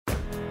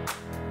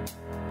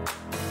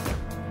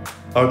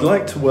I would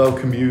like to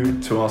welcome you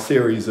to our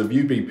series of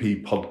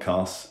UBP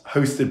podcasts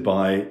hosted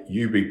by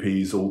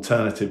UBP's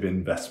Alternative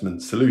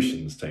Investment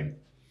Solutions team.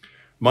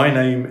 My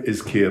name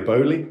is Keir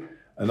Bowley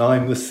and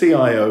I'm the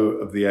CIO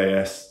of the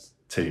AS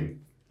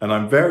team. And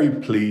I'm very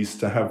pleased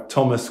to have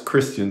Thomas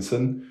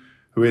Christiansen,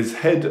 who is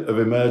Head of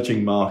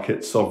Emerging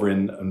Market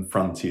Sovereign and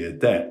Frontier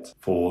Debt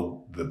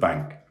for the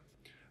bank.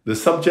 The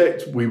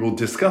subject we will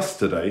discuss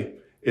today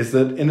is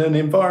that in an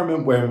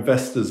environment where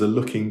investors are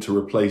looking to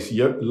replace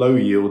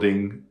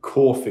low-yielding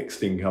core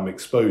fixed income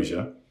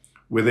exposure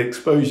with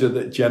exposure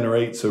that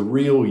generates a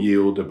real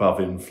yield above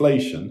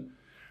inflation,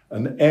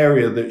 an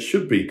area that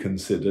should be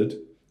considered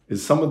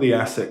is some of the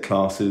asset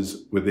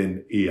classes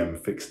within EM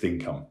fixed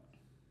income.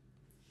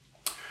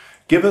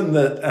 Given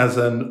that as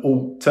an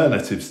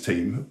alternatives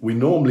team, we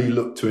normally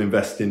look to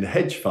invest in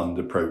hedge fund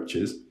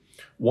approaches,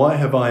 why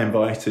have I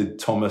invited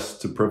Thomas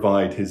to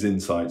provide his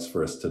insights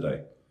for us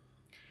today?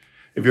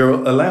 If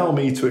you'll allow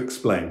me to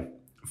explain,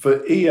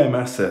 for EM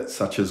assets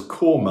such as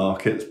core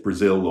markets,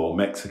 Brazil or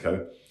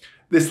Mexico,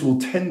 this will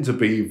tend to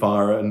be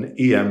via an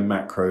EM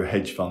macro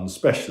hedge fund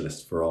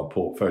specialist for our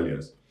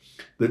portfolios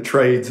that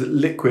trades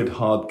liquid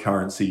hard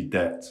currency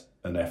debt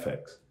and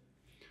FX.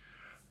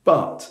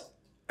 But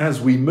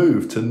as we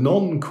move to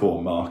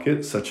non-core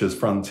markets such as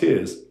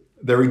frontiers,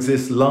 there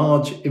exist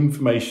large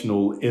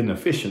informational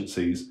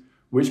inefficiencies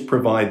which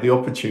provide the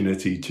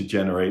opportunity to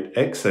generate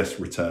excess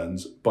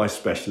returns by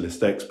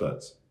specialist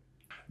experts.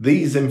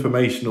 These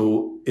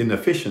informational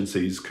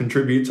inefficiencies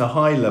contribute to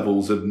high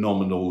levels of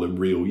nominal and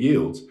real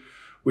yields,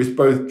 which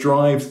both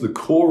drives the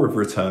core of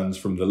returns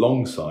from the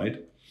long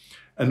side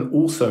and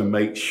also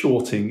makes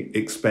shorting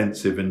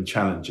expensive and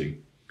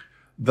challenging.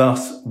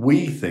 Thus,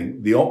 we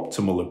think the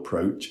optimal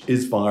approach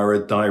is via a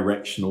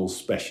directional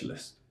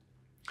specialist.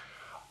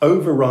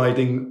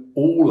 Overriding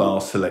all our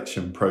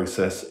selection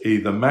process,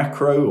 either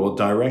macro or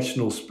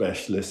directional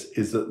specialists,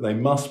 is that they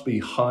must be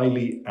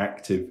highly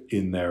active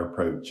in their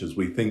approach, as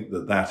we think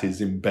that that is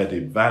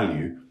embedded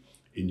value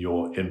in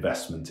your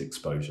investment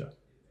exposure.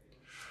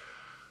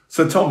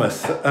 So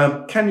Thomas,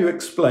 can you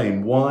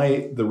explain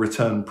why the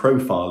return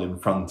profile in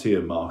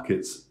frontier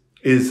markets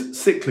is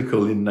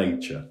cyclical in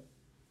nature?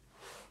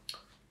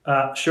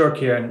 Sure,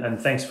 Kieran,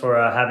 and thanks for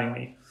having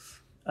me.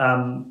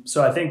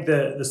 So I think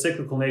the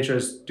cyclical nature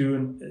is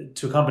due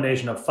to a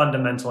combination of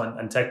fundamental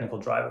and technical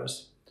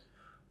drivers.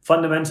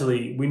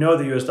 Fundamentally, we know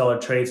the US dollar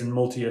trades in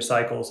multi-year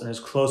cycles and is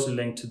closely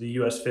linked to the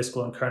US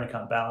fiscal and current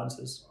account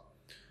balances.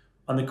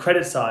 On the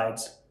credit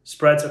sides,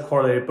 spreads are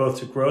correlated both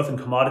to growth in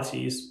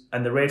commodities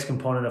and the rates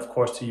component, of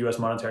course, to US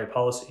monetary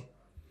policy.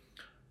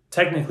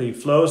 Technically,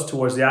 flows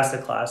towards the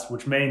asset class,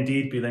 which may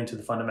indeed be linked to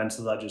the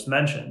fundamentals I just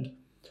mentioned,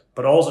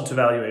 but also to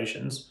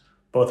valuations,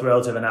 both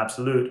relative and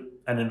absolute,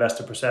 and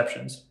investor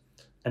perceptions.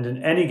 And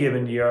in any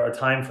given year or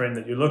time frame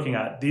that you're looking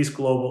at, these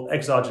global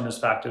exogenous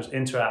factors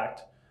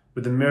interact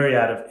with the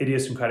myriad of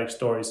idiosyncratic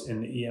stories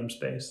in the EM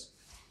space.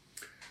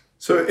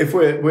 So if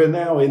we're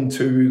now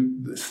into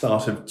the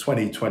start of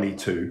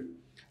 2022,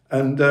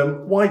 and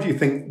why do you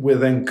think we're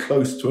then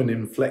close to an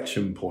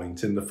inflection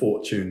point in the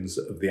fortunes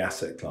of the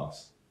asset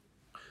class?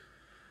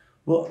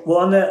 Well,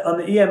 on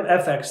the EM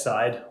FX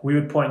side, we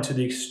would point to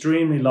the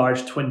extremely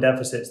large twin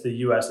deficits the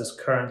US is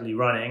currently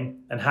running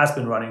and has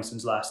been running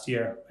since last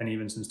year and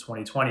even since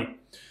 2020,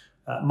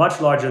 much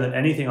larger than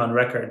anything on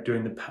record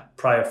during the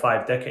prior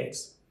 5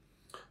 decades.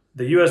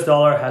 The US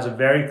dollar has a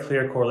very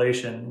clear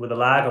correlation with a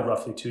lag of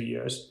roughly 2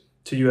 years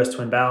to US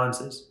twin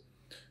balances.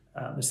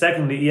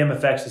 Secondly, EM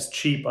FX is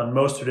cheap on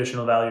most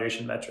traditional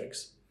valuation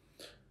metrics.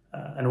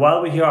 And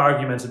while we hear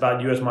arguments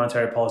about US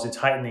monetary policy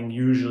tightening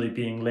usually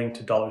being linked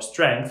to dollar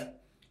strength,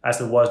 as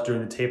it was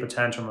during the taper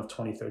tantrum of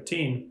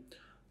 2013,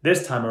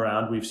 this time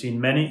around we've seen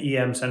many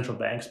EM central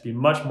banks be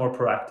much more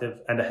proactive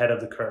and ahead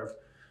of the curve,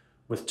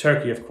 with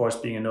Turkey, of course,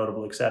 being a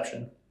notable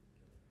exception.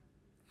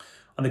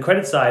 On the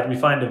credit side, we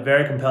find a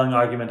very compelling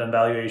argument on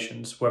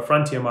valuations, where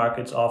frontier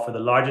markets offer the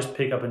largest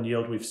pickup in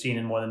yield we've seen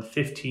in more than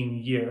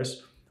 15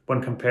 years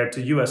when compared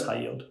to US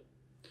high yield.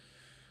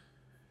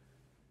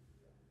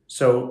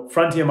 So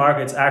frontier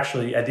markets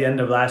actually at the end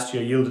of last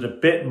year yielded a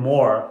bit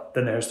more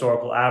than the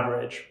historical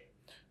average.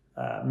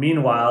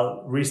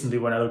 Meanwhile, recently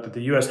when I looked at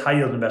the US high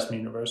yield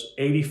investment universe,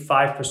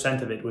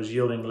 85% of it was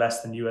yielding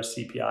less than US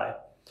CPI.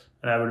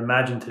 And I would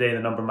imagine today the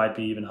number might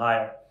be even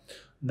higher.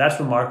 That's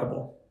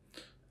remarkable.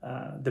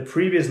 The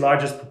previous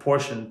largest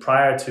proportion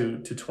prior to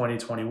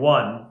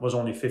 2021 was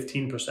only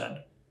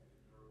 15%.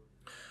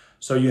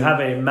 So you have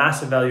a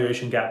massive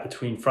valuation gap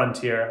between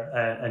frontier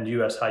and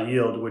US high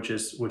yield, which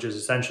is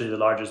essentially the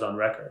largest on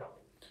record.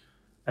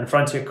 And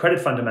frontier credit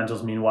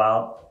fundamentals,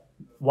 meanwhile,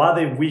 while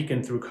they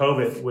weakened through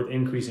COVID with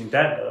increasing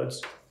debt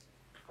loads,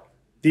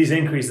 these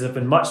increases have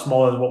been much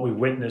smaller than what we've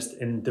witnessed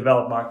in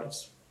developed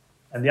markets.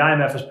 And the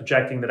IMF is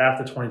projecting that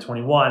after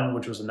 2021,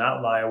 which was an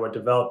outlier where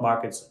developed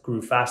markets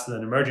grew faster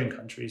than emerging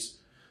countries,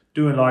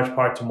 due in large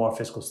part to more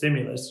fiscal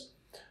stimulus,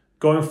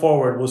 going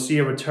forward, we'll see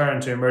a return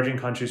to emerging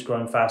countries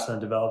growing faster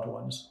than developed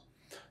ones.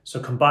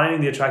 So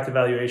combining the attractive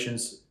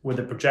valuations with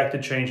the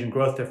projected change in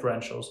growth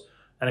differentials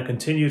and a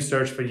continued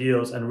search for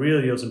yields, and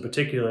real yields in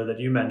particular that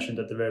you mentioned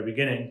at the very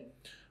beginning,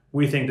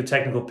 we think the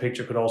technical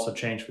picture could also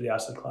change for the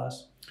asset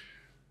class.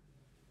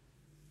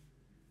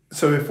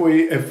 So if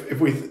we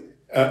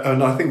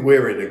and I think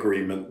we're in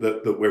agreement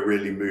that we're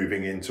really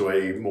moving into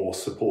a more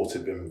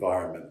supportive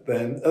environment,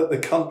 then at the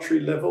country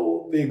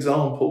level, the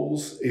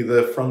examples,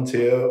 either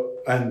frontier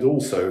and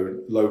also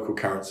local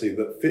currency,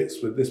 that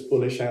fits with this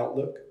bullish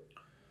outlook?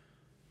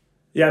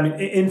 Yeah, I mean,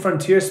 in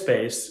frontier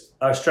space,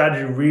 our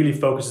strategy really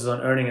focuses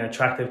on earning an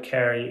attractive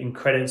carry in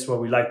credits where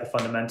we like the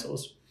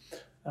fundamentals.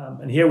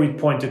 And here we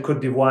point to Côte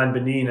d'Ivoire and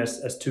Benin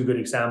as two good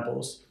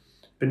examples.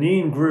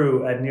 Benin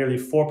grew at nearly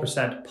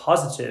 4%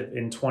 positive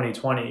in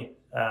 2020,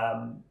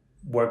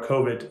 where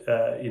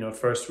COVID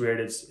first reared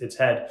its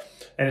head,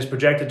 and is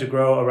projected to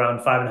grow around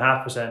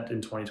 5.5%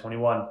 in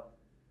 2021.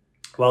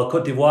 While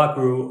Côte d'Ivoire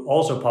grew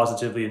also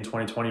positively in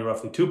 2020,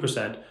 roughly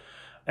 2%,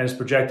 and is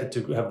projected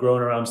to have grown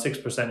around 6%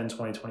 in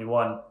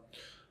 2021.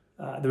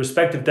 The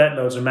respective debt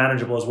loads are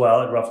manageable as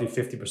well at roughly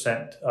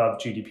 50% of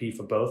GDP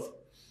for both.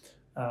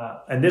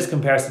 And this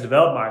compares to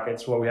developed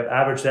markets where we have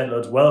average debt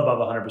loads well above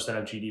 100%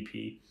 of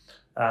GDP,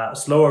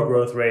 slower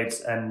growth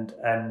rates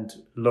and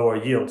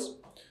lower yields.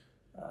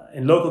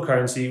 In local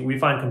currency, we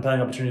find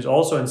compelling opportunities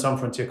also in some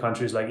frontier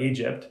countries like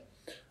Egypt.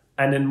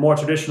 And in more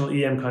traditional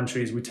EM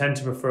countries, we tend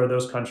to prefer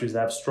those countries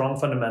that have strong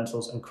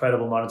fundamentals and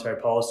credible monetary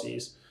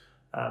policies.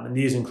 And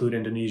these include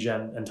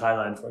Indonesia and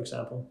Thailand, for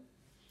example.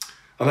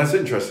 And that's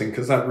interesting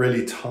because that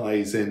really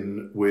ties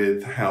in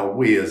with how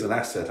we as an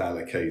asset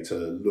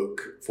allocator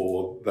look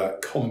for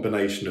that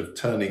combination of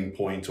turning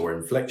point or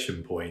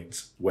inflection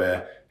points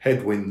where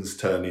headwinds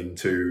turn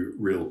into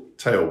real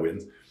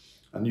tailwinds.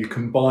 And you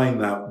combine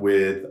that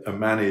with a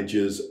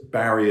manager's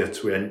barrier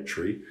to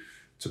entry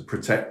to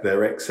protect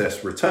their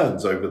excess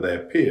returns over their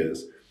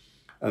peers.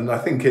 And I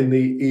think in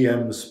the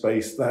EM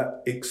space,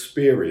 that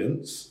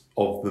experience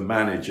of the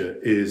manager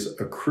is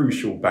a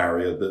crucial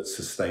barrier that's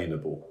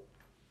sustainable.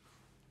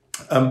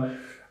 I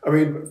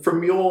mean,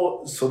 from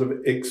your sort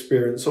of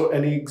experience, or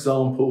any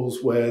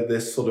examples where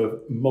this sort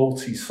of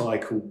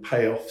multi-cycle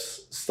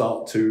payoffs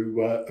start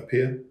to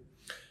appear?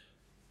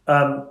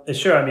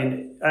 Sure. I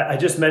mean, I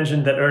just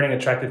mentioned that earning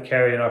attractive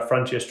carry in our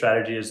frontier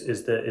strategy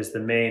is the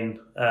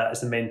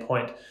main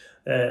point.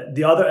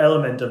 The other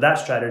element of that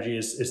strategy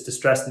is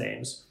distressed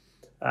names,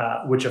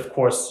 which of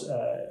course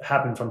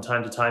happen from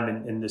time to time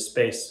in this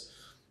space,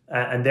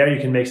 and there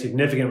you can make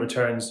significant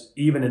returns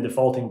even in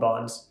defaulting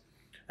bonds.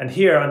 And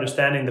here,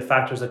 understanding the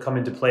factors that come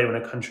into play when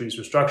a country is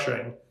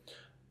restructuring,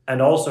 and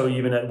also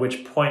even at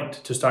which point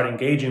to start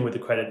engaging with the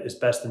credit, is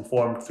best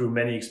informed through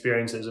many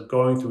experiences of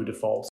going through defaults